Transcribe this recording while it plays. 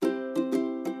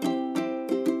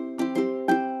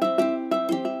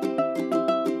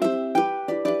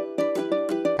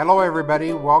Hello,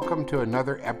 everybody. Welcome to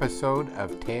another episode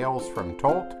of Tales from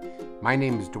Tolt. My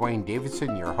name is Dwayne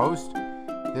Davidson, your host.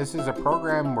 This is a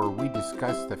program where we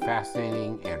discuss the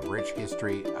fascinating and rich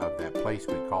history of that place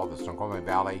we call the Snoqualmie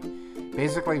Valley,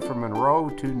 basically from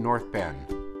Monroe to North Bend.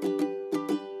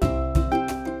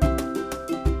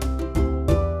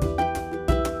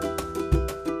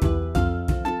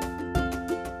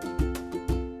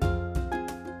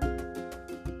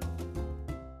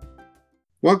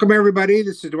 Welcome, everybody.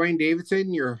 This is Dwayne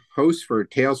Davidson, your host for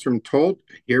Tales from Tolt,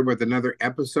 here with another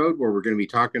episode where we're going to be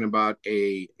talking about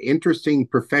a interesting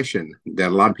profession that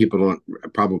a lot of people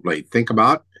don't probably think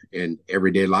about in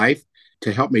everyday life.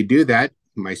 To help me do that,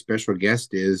 my special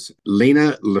guest is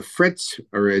Lena Lefritz,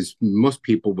 or as most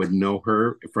people would know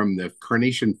her, from the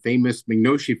Carnation famous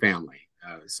Mignoshi family.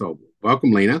 So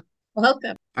welcome, Lena.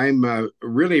 Welcome. I'm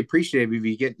really appreciative of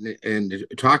you getting and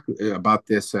talk about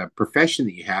this profession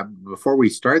that you have. Before we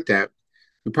start that,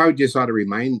 we probably just ought to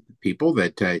remind people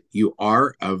that you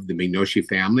are of the Mignoshi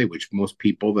family, which most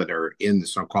people that are in the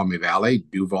Snoqualmie Valley,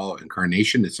 Duval and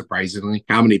Carnation, is surprisingly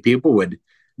how many people would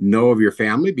know of your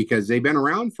family because they've been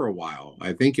around for a while.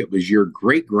 I think it was your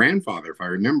great grandfather,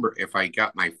 if I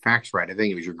got my facts right, I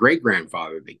think it was your great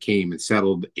grandfather that came and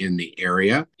settled in the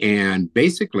area. And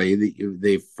basically,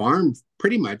 they farmed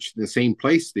pretty much the same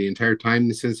place the entire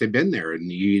time since they've been there.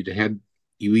 And you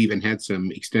even had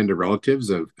some extended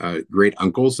relatives of great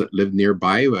uncles that lived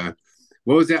nearby. What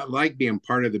was that like being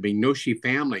part of the Mignoshi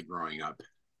family growing up?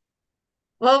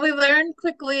 Well, we learned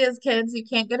quickly as kids you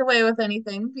can't get away with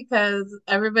anything because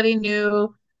everybody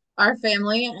knew our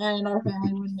family and our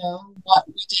family would know what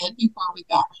we did before we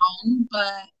got home.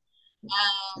 But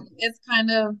it's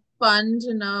kind of fun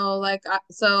to know,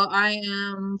 so I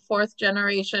am fourth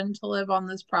generation to live on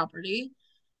this property.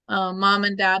 Mom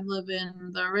and dad live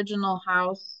in the original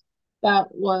house that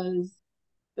was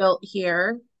built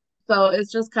here. So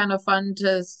it's just kind of fun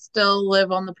to still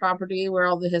live on the property where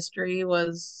all the history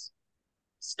was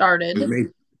started.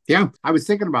 Yeah, I was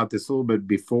thinking about this a little bit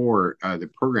before the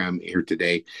program here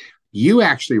today. You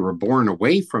actually were born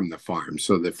away from the farm,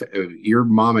 so your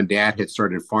mom and dad had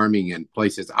started farming in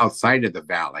places outside of the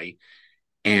valley,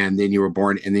 and then you were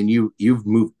born, and then you've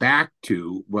moved back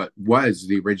to what was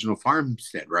the original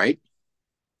farmstead, right?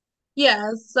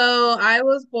 Yeah, so I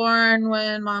was born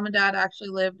when mom and dad actually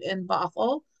lived in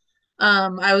Bothell.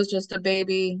 I was just a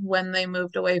baby when they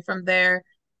moved away from there.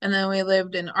 And then we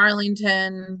lived in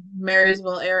Arlington,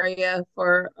 Marysville area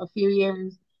for a few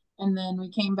years. And then we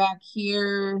came back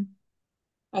here,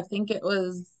 I think it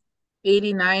was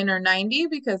 89 or 90,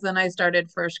 because then I started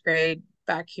first grade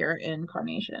back here in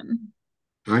Carnation.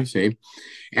 I see.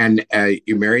 And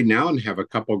you're married now and have a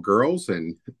couple girls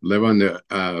and live on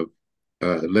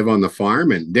the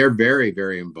farm, and they're very,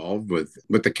 very involved with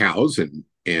the cows and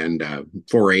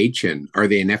 4-H. And are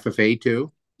they an FFA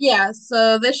too? Yeah,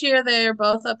 so this year they're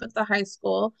both up at the high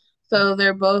school. So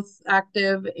they're both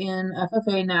active in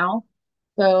FFA now.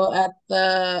 So at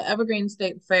the Evergreen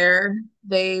State Fair,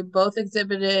 they both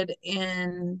exhibited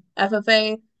in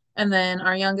FFA. And then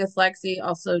our youngest, Lexi,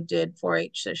 also did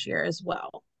 4-H this year as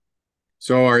well.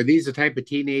 So are these the type of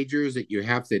teenagers that you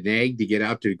have to nag to get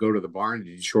out to go to the barn and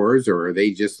do chores, or are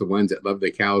they just the ones that love the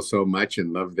cows so much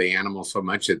and love the animals so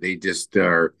much that they just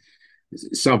are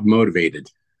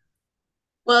self-motivated?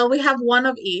 Well, we have one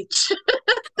of each.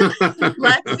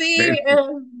 Lexi just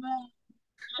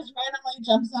randomly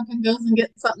jumps up and goes and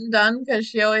gets something done because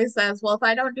she always says, well, if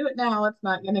I don't do it now, it's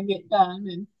not going to get done.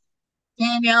 And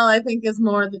Danielle, I think, is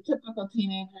more the typical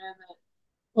teenager that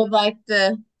would like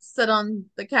to sit on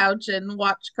the couch and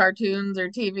watch cartoons or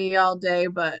TV all day,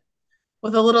 but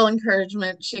with a little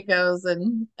encouragement, she goes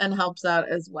and helps out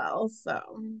as well. So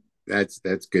That's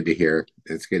good to hear.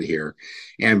 That's good to hear.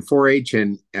 And 4-H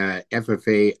and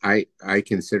FFA, I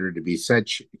consider to be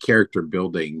such character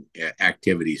building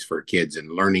activities for kids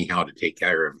and learning how to take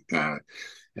care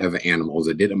of animals.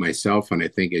 I did it myself, and I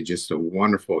think it's just a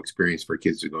wonderful experience for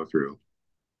kids to go through.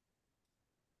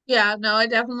 yeah, no, I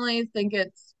definitely think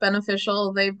it's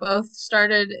beneficial. They both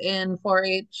started in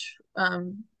 4-H.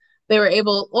 They were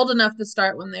old enough to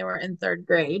start when they were in third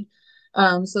grade.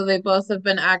 So they both have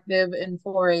been active in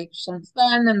 4-H since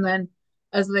then. And then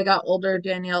as they got older,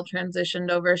 Danielle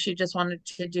transitioned over. She just wanted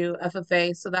to do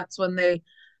FFA. So that's when they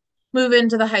move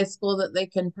into the high school that they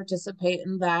can participate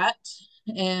in that.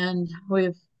 And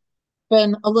we've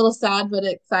been a little sad but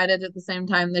excited at the same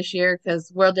time this year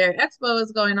because World Dairy Expo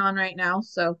is going on right now.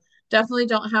 So definitely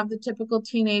don't have the typical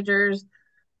teenagers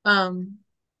um,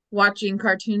 watching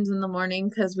cartoons in the morning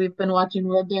because we've been watching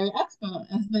World Dairy Expo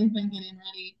as they've been getting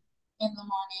ready in the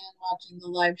morning and watching the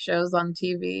live shows on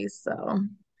TV. So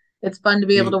it's fun to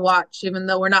be able You to watch, even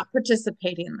though we're not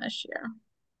participating this year.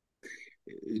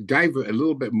 dive a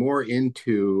little bit more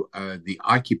into the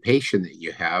occupation that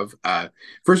you have.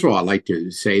 First of all, I'd like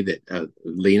to say that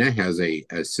Lena has a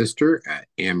sister,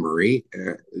 Anne Marie,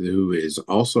 who is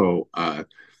also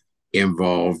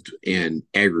involved in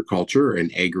agriculture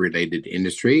and ag-related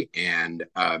industry, and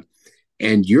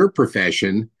your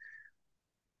profession.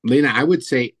 Lena, I would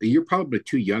say you're probably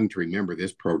too young to remember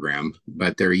this program,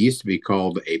 but there used to be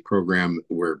called a program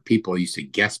where people used to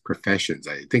guess professions.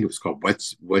 I think it was called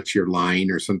 "What's Your Line"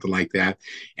 or something like that.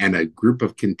 And a group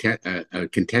of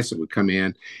contestant would come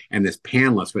in, and this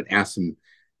panelist would ask them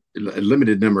a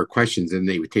limited number of questions, and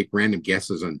they would take random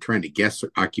guesses on trying to guess their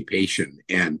occupation.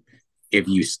 And if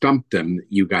you stumped them,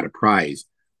 you got a prize.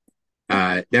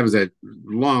 That was a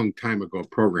long time ago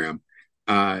program.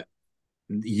 Uh,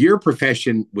 your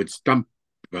profession would stump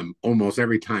them almost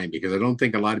every time because I don't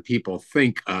think a lot of people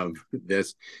think of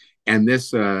this. And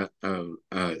this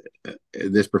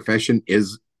profession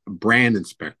is brand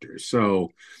inspector.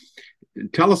 So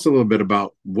tell us a little bit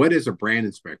about what is a brand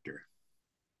inspector.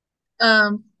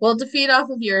 Well, to feed off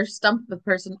of your stump the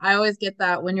person, I always get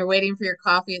that when you're waiting for your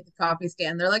coffee at the coffee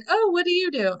stand. They're like, "Oh, what do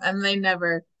you do?" And they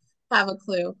never have a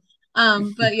clue.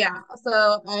 But yeah,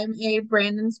 so I'm a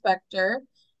brand inspector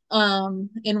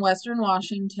in Western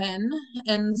Washington,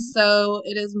 and so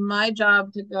it is my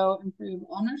job to go improve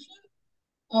ownership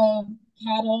of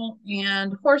cattle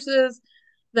and horses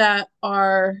that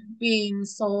are being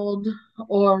sold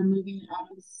or moving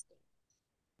out of.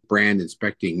 Brand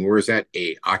inspecting, where is that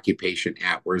a occupation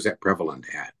at? Where is that prevalent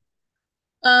at?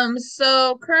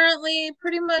 So currently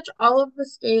pretty much all of the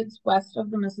states west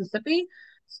of the Mississippi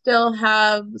still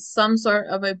have some sort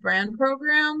of a brand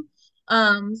program.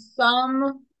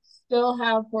 Some still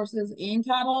have horses and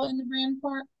cattle in the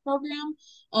program.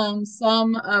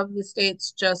 Some of the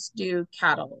states just do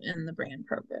cattle in the brand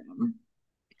program.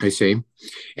 I see.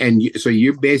 And so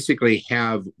you basically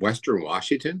have Western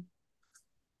Washington.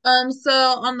 So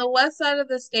on the west side of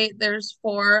the state, there's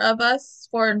four of us,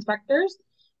 four inspectors.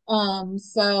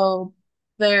 So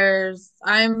my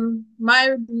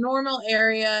normal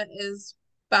area is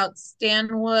about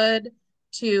Stanwood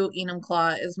to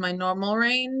Enumclaw is my normal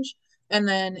range. And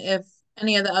then if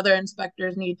any of the other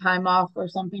inspectors need time off or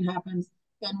something happens,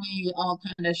 then we all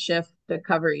kind of shift to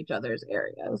cover each other's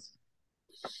areas.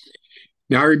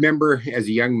 Now, I remember as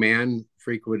a young man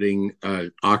frequenting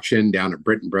auction down at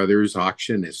Britton Brothers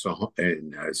auction in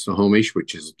Snohomish,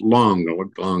 which is long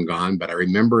gone. But I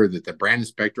remember that the brand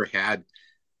inspector had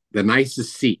the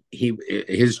nicest seat.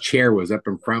 His chair was up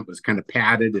in front, was kind of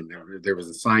padded, and there was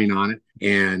a sign on it,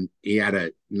 and he had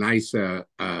a nice chair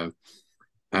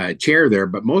there.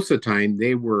 But most of the time,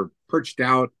 they were perched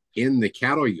out in the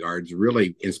cattle yards,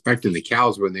 really inspecting the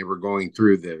cows when they were going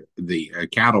through the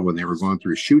cattle when they were going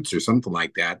through chutes or something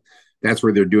like that. That's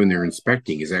where they're doing their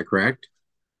inspecting. Is that correct?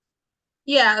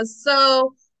 Yeah,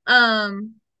 so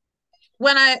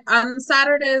when I on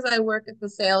Saturdays I work at the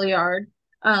sale yard.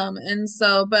 And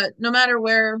so but no matter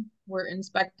where we're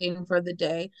inspecting for the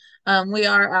day, we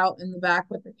are out in the back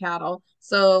with the cattle.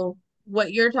 So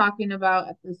what you're talking about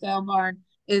at the sale barn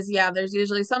is yeah, there's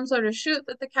usually some sort of chute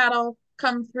that the cattle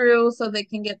come through so they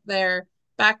can get their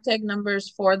back tag numbers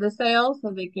for the sale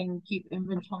so they can keep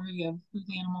inventory of whose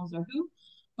animals are who.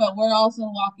 But we're also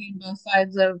walking both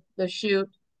sides of the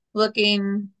chute,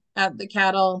 looking at the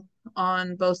cattle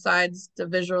on both sides to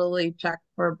visually check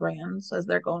for brands as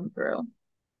they're going through.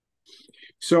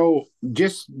 So,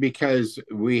 just because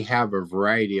we have a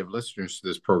variety of listeners to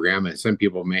this program, and some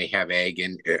people may have ag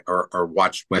and or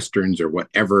watch westerns or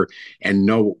whatever, and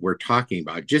know what we're talking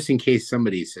about, just in case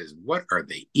somebody says, "What are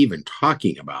they even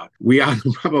talking about?" We ought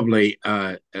to probably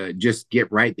just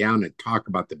get right down and talk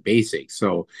about the basics.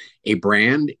 So, a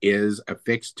brand is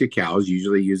affixed to cows,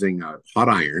 usually using a hot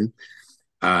iron,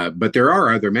 but there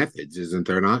are other methods, isn't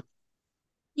there not?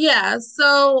 Yeah,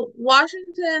 so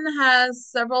Washington has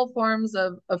several forms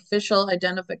of official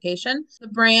identification. The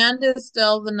brand is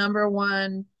still the number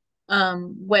one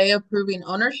way of proving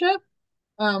ownership,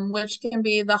 which can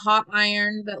be the hot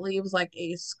iron that leaves like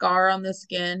a scar on the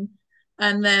skin.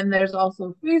 And then there's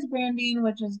also freeze branding,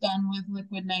 which is done with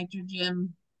liquid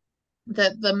nitrogen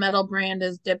that the metal brand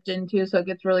is dipped into so it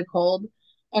gets really cold.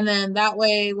 And then that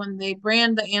way, when they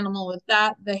brand the animal with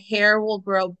that, the hair will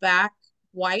grow back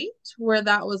white where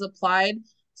that was applied.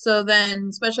 So then,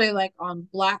 especially like on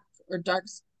black or dark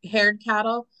haired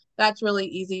cattle, that's really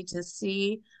easy to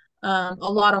see. A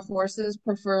lot of horses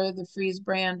prefer the freeze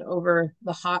brand over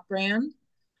the hot brand.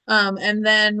 And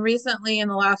then recently, in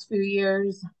the last few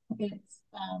years, it's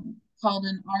called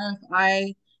an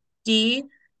RFID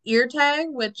ear tag,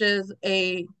 which is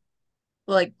a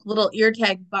like little ear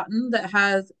tag button that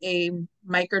has a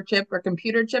microchip or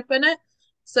computer chip in it.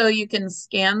 So you can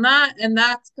scan that, and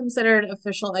that's considered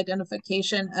official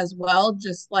identification as well,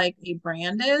 just like a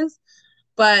brand is.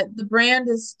 But the brand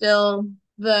is still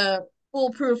the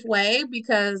foolproof way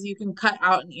because you can cut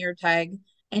out an ear tag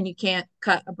and you can't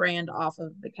cut a brand off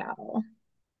of the cattle.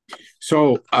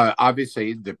 So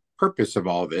obviously, the purpose of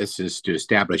all this is to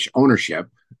establish ownership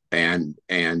and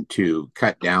to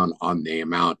cut down on the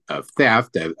amount of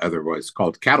theft, otherwise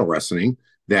called cattle rustling,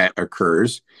 that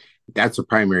occurs. That's the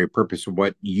primary purpose of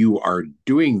what you are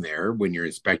doing there when you're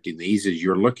inspecting these. Is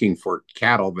you're looking for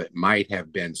cattle that might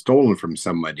have been stolen from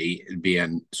somebody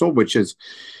being sold, which is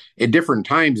at different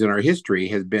times in our history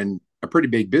has been a pretty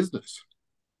big business.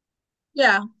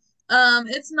 Yeah.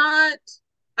 It's not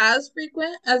as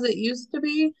frequent as it used to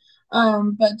be,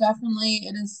 but definitely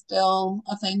it is still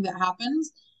a thing that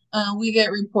happens. We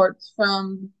get reports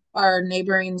from our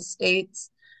neighboring states,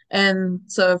 and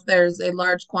so if there's a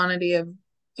large quantity of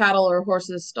cattle or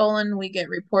horses stolen, we get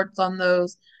reports on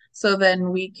those. So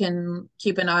then we can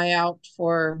keep an eye out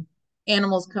for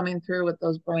animals coming through with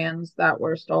those brands that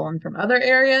were stolen from other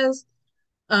areas.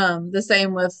 The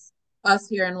same with us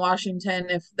here in Washington.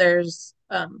 If there's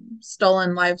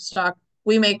stolen livestock,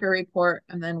 we make a report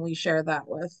and then we share that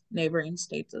with neighboring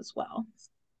states as well.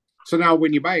 So now,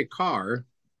 when you buy a car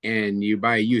and you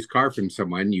buy a used car from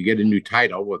someone, you get a new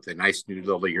title with a nice new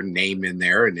little your name in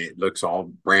there, and it looks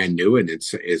all brand new and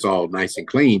it's all nice and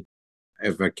clean.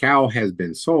 If a cow has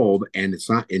been sold and it's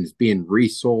not and it's being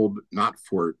resold, not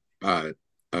for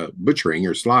butchering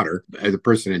or slaughter, the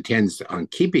person intends on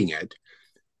keeping it.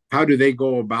 How do they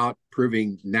go about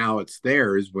proving now it's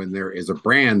theirs when there is a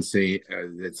brand say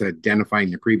that's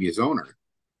identifying the previous owner?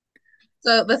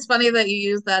 So that's funny that you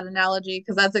use that analogy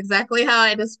because that's exactly how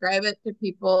I describe it to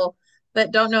people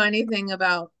that don't know anything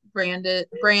about the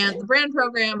brand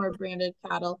program or branded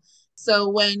cattle. So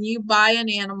when you buy an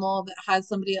animal that has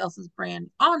somebody else's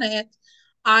brand on it,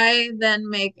 I then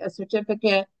make a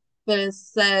certificate that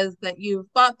says that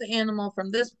you've bought the animal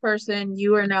from this person,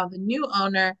 you are now the new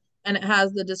owner, and it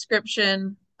has the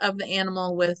description of the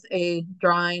animal with a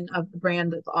drawing of the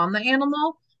brand that's on the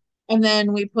animal. And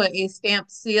then we put a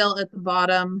stamped seal at the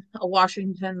bottom, a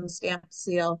Washington stamped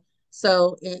seal.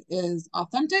 So it is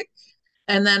authentic.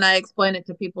 And then I explain it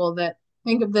to people that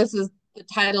think of this as the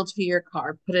title to your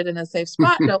car. Put it in a safe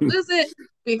spot. Don't lose it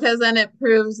because then it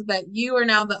proves that you are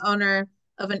now the owner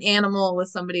of an animal with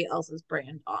somebody else's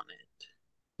brand on it.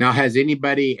 Now, has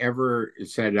anybody ever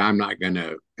said, I'm not going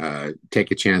to take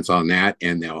a chance on that?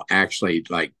 And they'll actually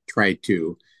like try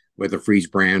to, with a freeze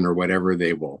brand or whatever,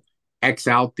 they will X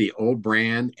out the old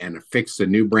brand and affix the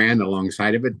new brand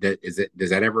alongside of it. Does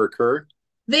that ever occur?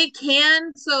 They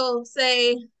can. So,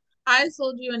 say I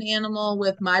sold you an animal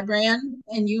with my brand,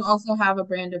 and you also have a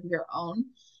brand of your own.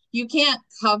 You can't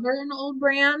cover an old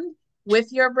brand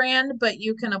with your brand, but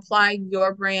you can apply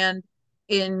your brand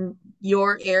in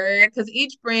your area because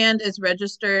each brand is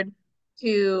registered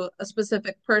to a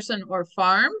specific person or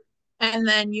farm. And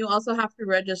then you also have to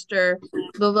register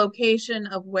the location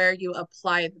of where you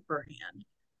apply the brand.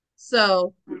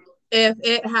 So if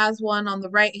it has one on the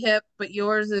right hip, but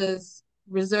yours is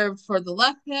reserved for the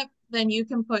left hip, then you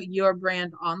can put your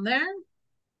brand on there.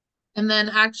 And then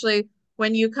actually,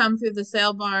 when you come through the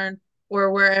sale barn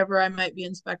or wherever I might be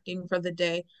inspecting for the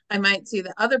day, I might see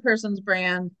the other person's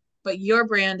brand, but your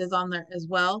brand is on there as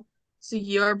well. So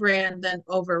your brand then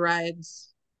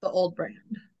overrides the old brand.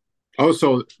 Oh,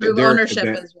 so Prove ownership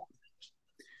as well.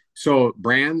 so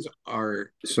brands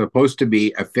are supposed to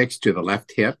be affixed to the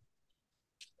left hip.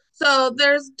 So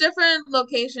there's different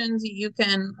locations you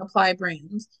can apply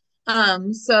brands.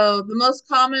 So the most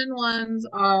common ones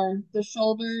are the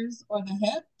shoulders or the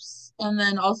hips, and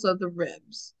then also the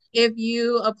ribs. If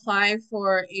you apply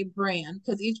for a brand,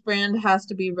 because each brand has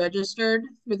to be registered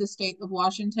through the state of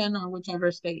Washington or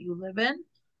whichever state you live in.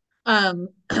 Um,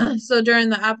 so during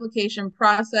the application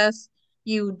process,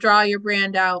 you draw your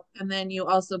brand out and then you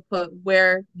also put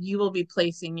where you will be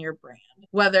placing your brand,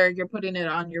 whether you're putting it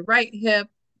on your right hip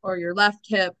or your left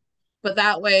hip. But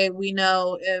that way we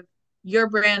know if your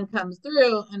brand comes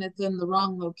through and it's in the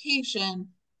wrong location,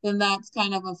 then that's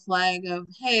kind of a flag of,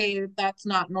 hey, that's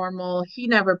not normal. He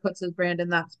never puts his brand in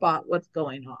that spot. What's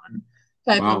going on?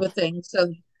 Type of Wow. a thing.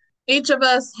 So each of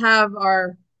us have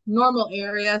our normal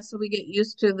area, so we get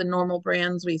used to the normal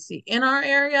brands we see in our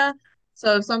area.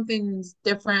 So if something's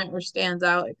different or stands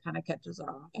out, it kind of catches our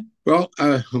eye. Well,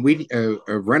 we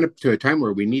run up to a time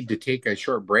where we need to take a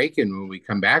short break, and when we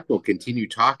come back, we'll continue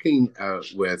talking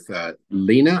with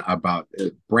Lena about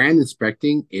brand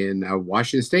inspecting in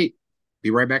Washington State.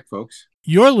 Be right back, folks.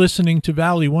 You're listening to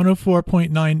Valley 104.9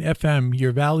 FM,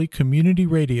 your Valley community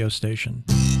radio station.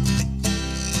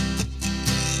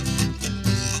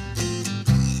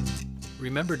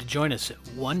 Remember to join us at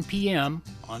 1 p.m.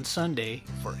 on Sunday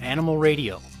for Animal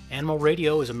Radio. Animal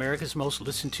Radio is America's most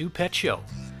listened to pet show.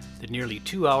 The nearly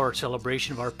 2-hour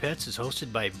celebration of our pets is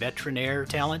hosted by veterinary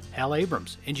talent Hal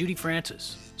Abrams and Judy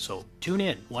Francis. So tune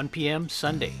in 1 p.m.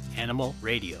 Sunday, Animal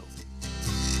Radio.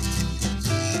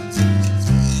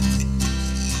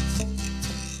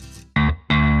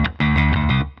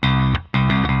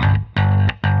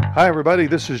 Hi everybody,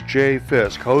 this is Jay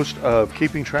Fisk, host of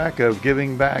Keeping Track of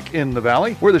Giving Back in the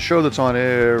Valley. We're the show that's on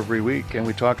every week, and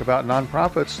we talk about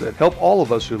nonprofits that help all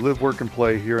of us who live, work, and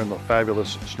play here in the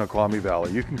fabulous Snoqualmie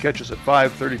Valley. You can catch us at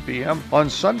 5:30 p.m. on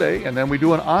Sunday, and then we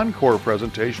do an encore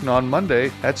presentation on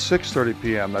Monday at 6:30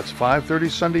 p.m. That's 5:30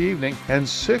 Sunday evening and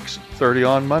 6:30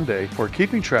 on Monday for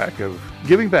Keeping Track of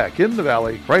Giving Back in the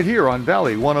Valley right here on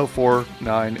Valley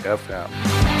 104.9 FM.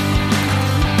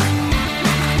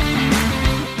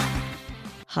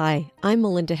 Hi, I'm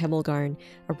Melinda Hemmelgarn,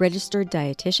 a registered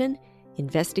dietitian,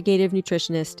 investigative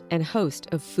nutritionist, and host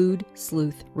of Food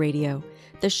Sleuth Radio,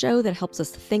 the show that helps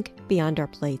us think beyond our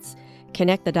plates,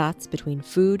 connect the dots between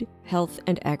food, health,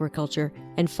 and agriculture,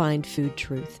 and find food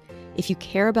truth. If you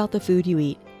care about the food you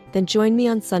eat, then join me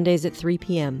on Sundays at 3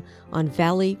 p.m. on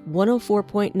Valley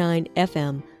 104.9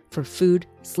 FM for Food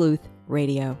Sleuth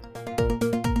Radio.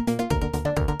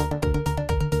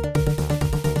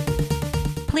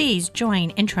 Please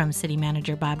join Interim City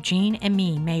Manager Bob Jean and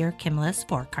me, Mayor Kimlis,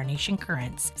 for Carnation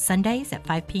Currents, Sundays at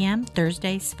 5 p.m.,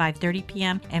 Thursdays 5:30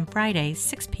 p.m., and Fridays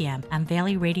 6 p.m. on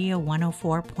Valley Radio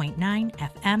 104.9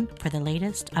 FM for the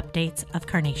latest updates of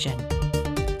Carnation.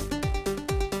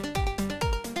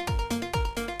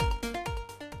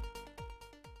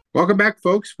 Welcome back,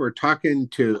 folks. We're talking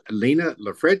to Lena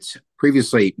Lafritz,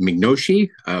 previously Mignoshi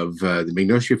of the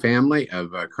Mignoshi family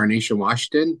of Carnation,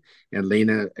 Washington. And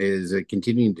Lena is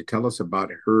continuing to tell us about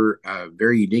her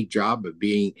very unique job of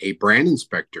being a brand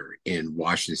inspector in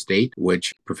Washington State,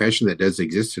 which profession that does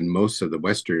exist in most of the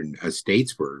Western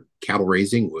states where cattle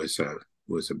raising was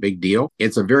a big deal.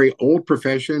 It's a very old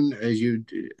profession, as you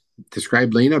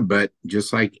described, Lena, but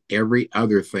just like every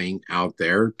other thing out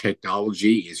there,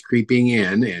 technology is creeping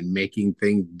in and making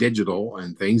things digital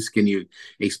and things. Can you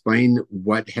explain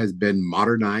what has been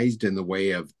modernized in the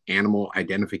way of animal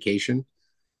identification?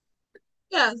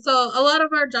 Yeah, so a lot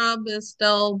of our job is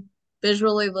still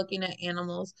visually looking at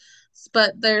animals,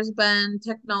 but there's been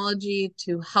technology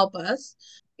to help us.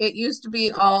 It used to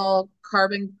be all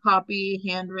carbon copy,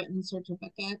 handwritten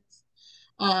certificates.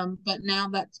 But now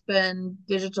that's been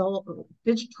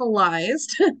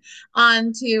digitalized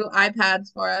onto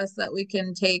iPads for us that we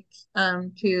can take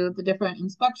to the different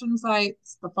inspection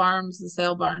sites, the farms, the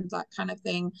sale barns, that kind of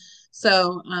thing.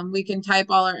 So we can type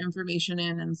all our information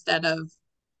in instead of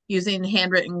using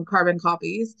handwritten carbon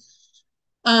copies.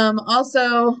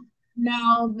 Also,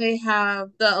 now they have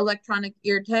the electronic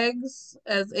ear tags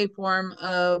as a form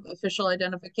of official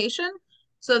identification.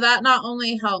 So that not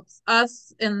only helps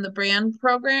us in the brand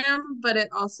program, but it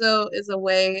also is a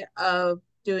way of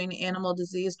doing animal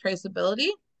disease traceability.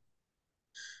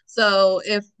 So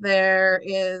if there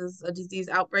is a disease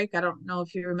outbreak, I don't know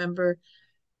if you remember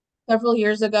several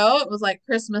years ago, it was like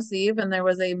Christmas Eve, and there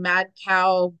was a mad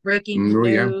cow breaking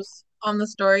news on the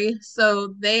story.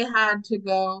 So they had to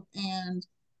go and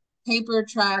paper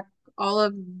track all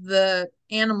of the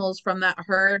animals from that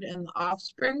herd and the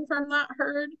offspring from that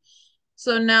herd.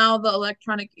 So now the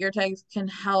electronic ear tags can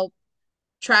help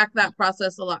track that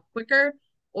process a lot quicker,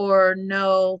 or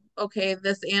know, okay,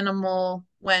 this animal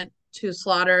went to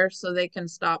slaughter, so they can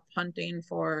stop hunting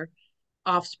for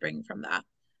offspring from that.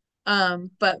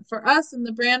 But for us in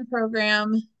the brand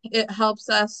program, it helps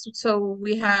us. So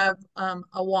we have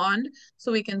a wand,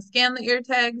 so we can scan the ear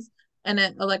tags, and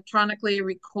it electronically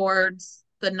records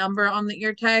the number on the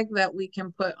ear tag that we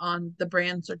can put on the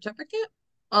brand certificate.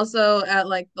 Also, at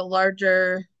like the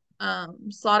larger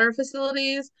slaughter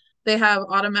facilities, they have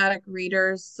automatic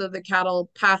readers, so the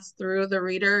cattle pass through the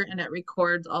reader and it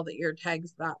records all the ear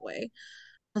tags that way.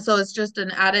 So it's just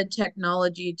an added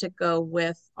technology to go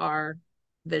with our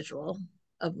visual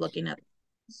of looking at.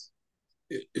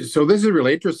 So this is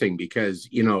really interesting because,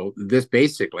 this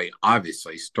basically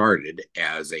obviously started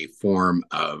as a form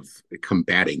of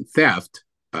combating theft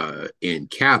in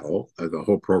cattle, the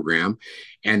whole program.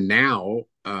 And now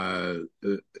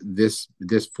this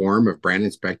form of brand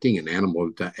inspecting and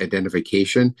animal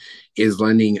identification is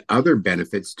lending other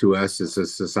benefits to us as a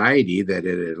society, that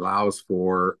it allows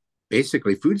for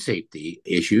basically food safety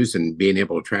issues and being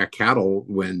able to track cattle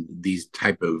when these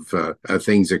type of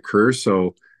things occur.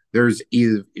 So there's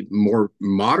either more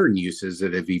modern uses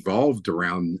that have evolved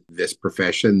around this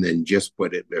profession than just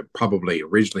what it probably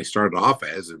originally started off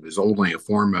as. It was only a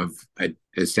form of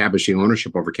establishing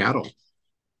ownership over cattle.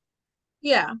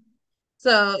 Yeah.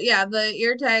 So yeah, the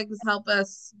ear tags help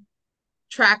us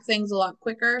track things a lot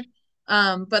quicker.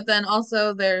 But then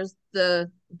also there's the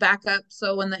backup.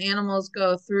 So when the animals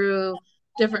go through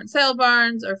different sale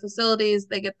barns or facilities,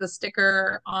 they get the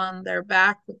sticker on their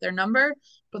back with their number.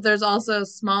 But there's also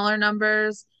smaller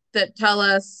numbers that tell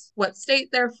us what state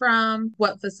they're from,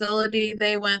 what facility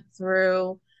they went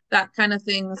through, that kind of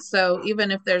thing. So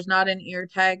even if there's not an ear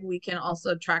tag, we can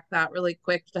also track that really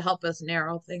quick to help us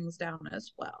narrow things down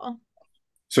as well.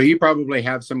 So you probably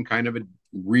have some kind of a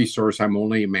resource. I'm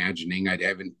only imagining. I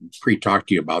haven't pre-talked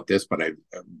to you about this, but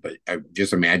I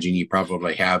just imagine you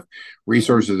probably have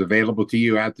resources available to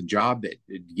you at the job that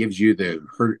it gives you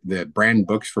the brand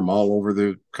books from all over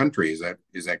the country. Is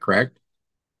that correct?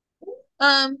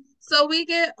 So we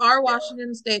get our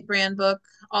Washington State brand book,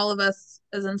 all of us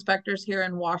as inspectors here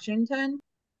in Washington.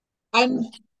 I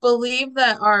believe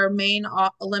that our main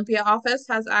Olympia office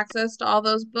has access to all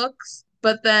those books,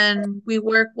 but then we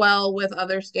work well with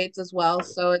other states as well.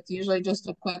 So it's usually just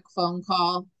a quick phone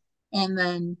call, and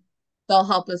then they'll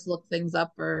help us look things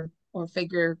up or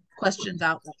figure questions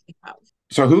out that we have.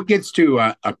 So who gets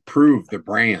to approve the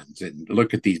brands and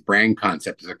look at these brand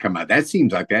concepts that come out? That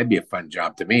seems like that'd be a fun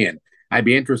job to me. And I'd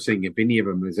be interested if any of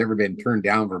them has ever been turned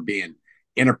down for being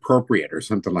inappropriate or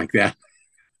something like that.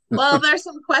 Well, there's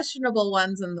some questionable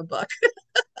ones in the book.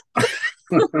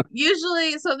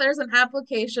 Usually, so there's an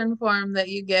application form that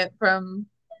you get from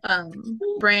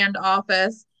brand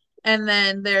office, and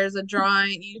then there's a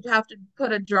drawing. You have to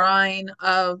put a drawing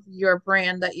of your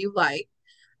brand that you like.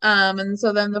 And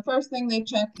so then the first thing they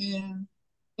check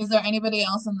is there anybody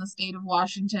else in the state of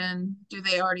Washington? Do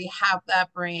they already have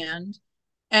that brand?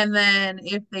 And then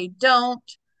if they don't,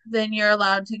 then you're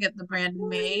allowed to get the brand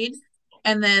made.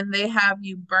 And then they have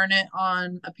you burn it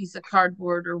on a piece of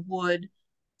cardboard or wood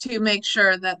to make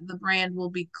sure that the brand will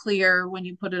be clear when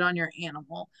you put it on your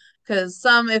animal. Because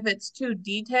if it's too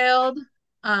detailed,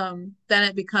 then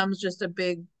it becomes just a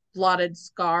big blotted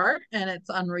scar and it's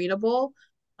unreadable.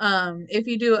 If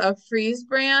you do a freeze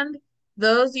brand,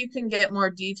 those you can get more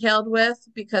detailed with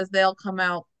because they'll come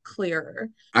out clearer.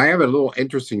 I have a little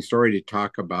interesting story to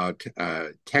talk about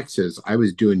Texas. I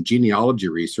was doing genealogy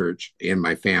research in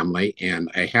my family, and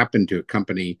I happened to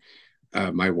accompany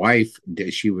my wife.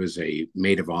 She was a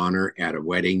maid of honor at a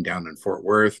wedding down in Fort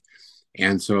Worth.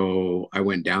 And so I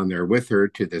went down there with her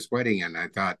to this wedding, and I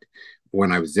thought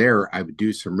when I was there, I would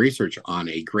do some research on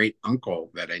a great uncle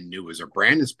that I knew was a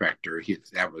brand inspector.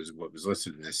 That was what was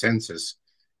listed in the census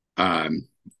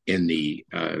in the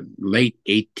late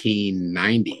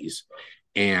 1890s.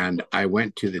 And I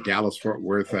went to the Dallas-Fort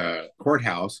Worth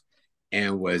courthouse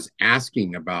and was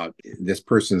asking about this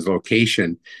person's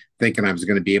location, thinking I was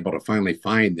going to be able to finally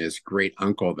find this great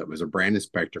uncle that was a brand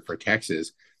inspector for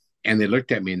Texas. And they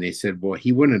looked at me and they said, well,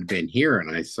 he wouldn't have been here.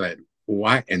 And I said,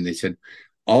 why? And they said,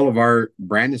 all of our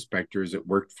brand inspectors that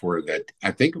worked for that,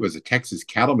 I think it was the Texas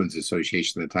Cattlemen's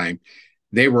Association at the time,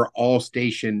 they were all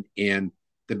stationed in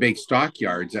the big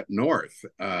stockyards up north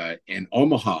in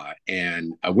Omaha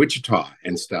and Wichita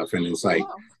and stuff. And it's like,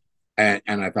 and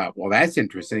I thought, well, that's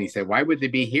interesting. He said, why would they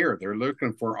be here? They're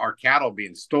looking for our cattle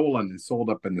being stolen and sold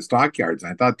up in the stockyards.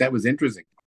 And I thought that was interesting.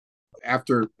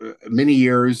 After many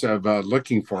years of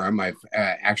looking for him, I've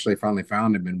actually finally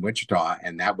found him in Wichita,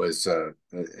 and that was an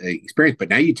experience. But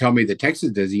now you tell me that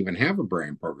Texas doesn't even have a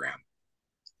brand program.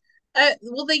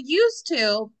 Well, they used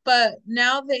to, but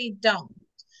now they don't.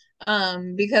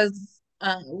 Because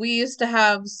we used to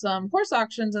have some horse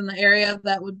auctions in the area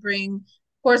that would bring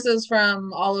horses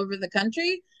from all over the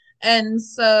country. And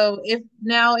so if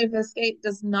a state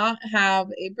does not have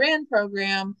a brand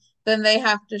program, then they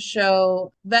have to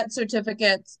show vet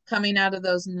certificates coming out of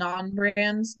those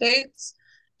non-brand states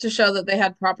to show that they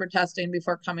had proper testing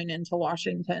before coming into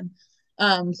Washington.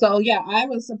 So yeah, I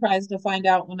was surprised to find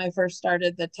out when I first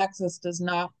started that Texas does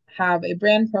not have a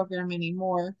brand program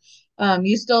anymore.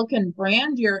 You still can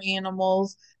brand your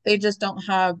animals, they just don't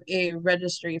have a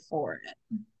registry for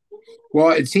it.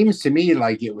 Well, it seems to me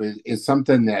like it's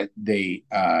something that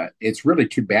it's really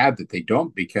too bad that they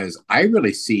don't, because I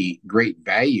really see great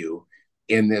value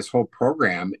in this whole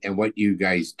program and what you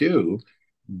guys do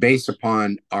based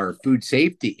upon our food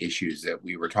safety issues that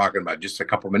we were talking about just a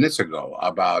couple minutes ago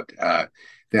about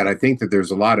that. I think that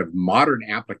there's a lot of modern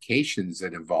applications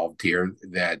that involved here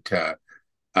that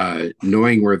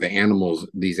knowing where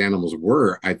these animals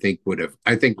were, I think would have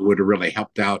really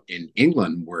helped out in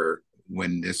England, where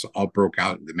when this all broke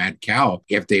out, the mad cow,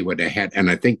 if they would have had, and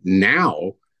I think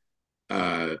now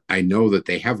I know that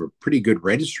they have a pretty good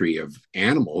registry of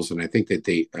animals, and I think that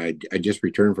I just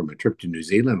returned from a trip to New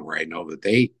Zealand where I know that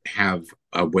they have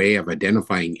a way of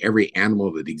identifying every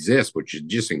animal that exists, which is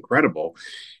just incredible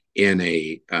in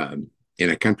a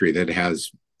country that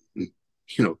has,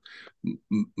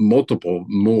 multiple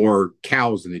more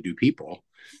cows than they do people.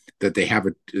 That they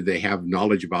have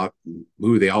knowledge about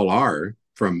who they all are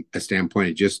from a standpoint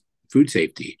of just food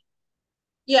safety.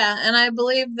 Yeah, and I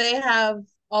believe they have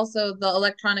also the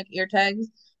electronic ear tags,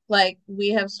 like we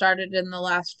have started in the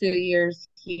last few years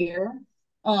here.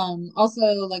 Also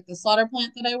like the slaughter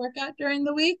plant that I work at during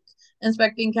the week,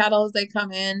 inspecting cattle as they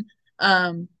come in.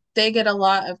 They get a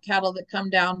lot of cattle that come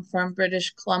down from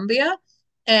British Columbia,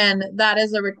 and that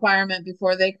is a requirement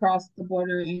before they cross the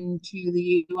border into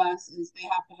the US, is they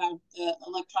have to have the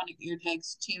electronic ear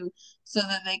tags too, so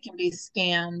that they can be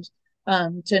scanned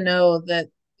to know that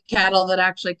cattle that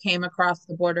actually came across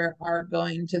the border are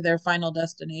going to their final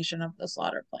destination of the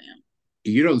slaughter plant.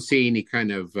 You don't see any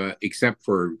kind of, except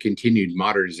for continued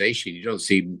modernization, you don't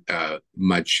see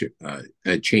much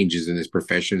changes in this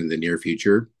profession in the near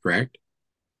future, correct?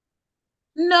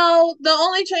 No, the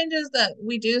only changes that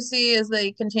we do see is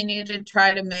they continue to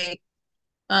try to make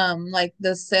like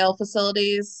the sale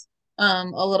facilities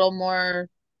a little more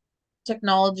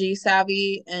technology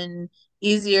savvy and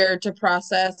easier to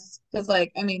process. Because,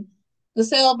 like, I mean, the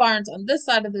sale barns on this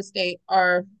side of the state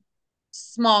are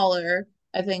smaller.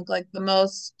 I think like the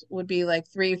most would be like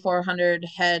 300-400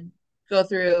 head go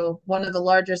through one of the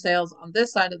larger sales on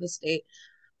this side of the state.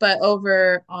 But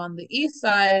over on the east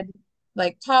side,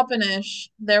 like Toppenish,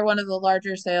 they're one of the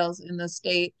larger sales in the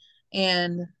state.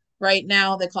 And right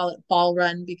now they call it fall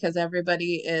run because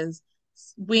everybody is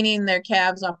weaning their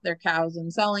calves off their cows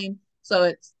and selling. So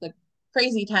it's the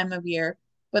crazy time of year,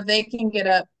 but they can get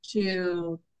up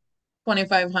to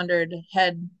 2,500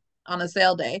 head on a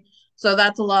sale day. So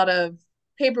that's a lot of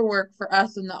paperwork for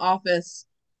us in the office,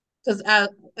 because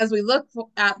as we look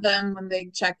at them when they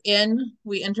check in,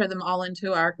 we enter them all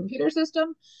into our computer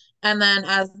system. And then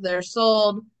as they're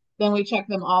sold, then we check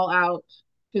them all out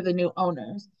to the new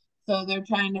owners. So they're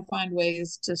trying to find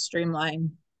ways to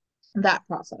streamline that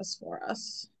process for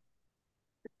us.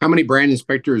 How many brand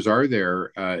inspectors are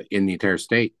there in the entire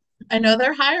state? I know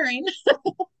they're hiring.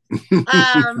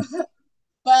 um,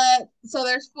 but so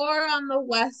there's 4 on the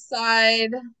west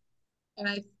side, and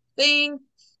I think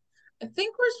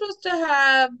we're supposed to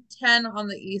have 10 on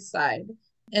the east side.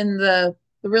 In the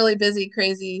really busy,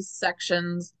 crazy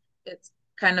sections, it's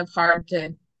kind of hard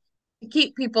to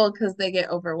keep people because they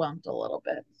get overwhelmed a little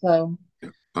bit. So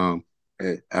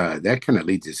that kind of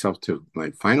leads itself to my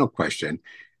final question.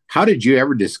 How did you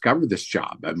ever discover this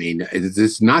job? I mean, this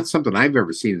is not something I've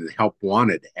ever seen in the help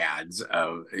wanted ads.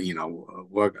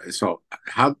 So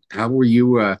how were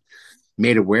you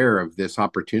made aware of this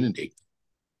opportunity?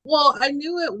 Well, I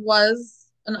knew it was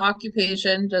an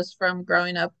occupation just from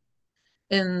growing up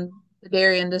in the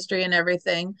dairy industry and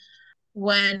everything.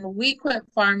 When we quit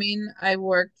farming, I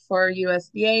worked for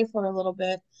USDA for a little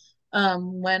bit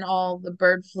when all the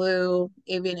bird flu,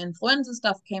 avian influenza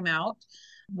stuff came out.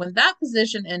 When that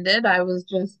position ended, I was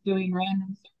just doing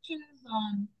random searches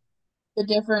on the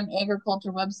different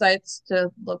agriculture websites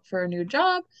to look for a new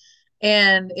job,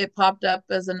 and it popped up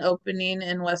as an opening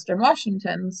in Western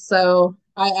Washington. So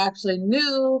I actually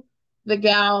knew the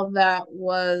gal that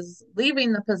was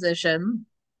leaving the position.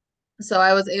 So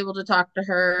I was able to talk to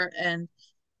her and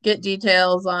get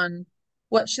details on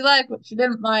what she liked, what she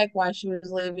didn't like, why she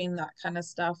was leaving, that kind of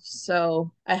stuff.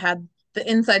 So I had the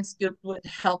inside scoop, which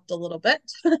helped a little bit.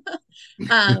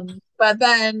 But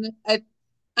then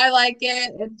I like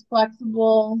it. It's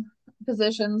flexible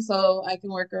position, so I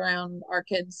can work around our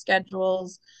kids'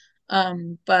 schedules.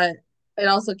 But it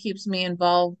also keeps me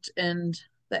involved in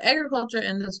the agriculture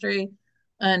industry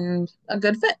and a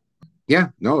good fit. Yeah,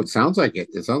 no, it sounds like it.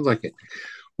 It sounds like it.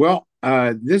 Well,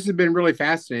 this has been really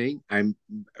fascinating. I'm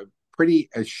pretty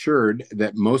assured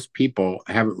that most people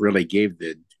haven't really gave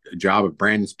the job of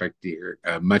brand inspector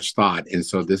much thought, and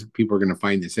so people are going to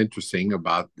find this interesting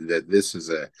about that. This is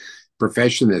a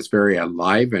profession that's very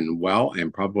alive and well,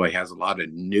 and probably has a lot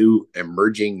of new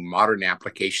emerging modern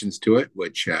applications to it,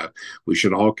 which we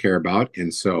should all care about.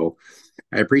 And so,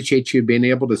 I appreciate you being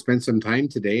able to spend some time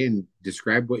today and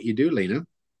describe what you do, Lena.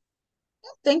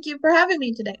 Thank you for having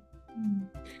me today.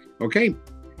 Okay.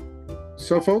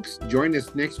 So, folks, join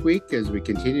us next week as we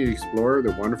continue to explore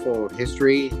the wonderful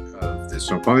history of the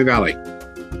Snoqualmie Valley.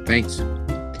 Thanks.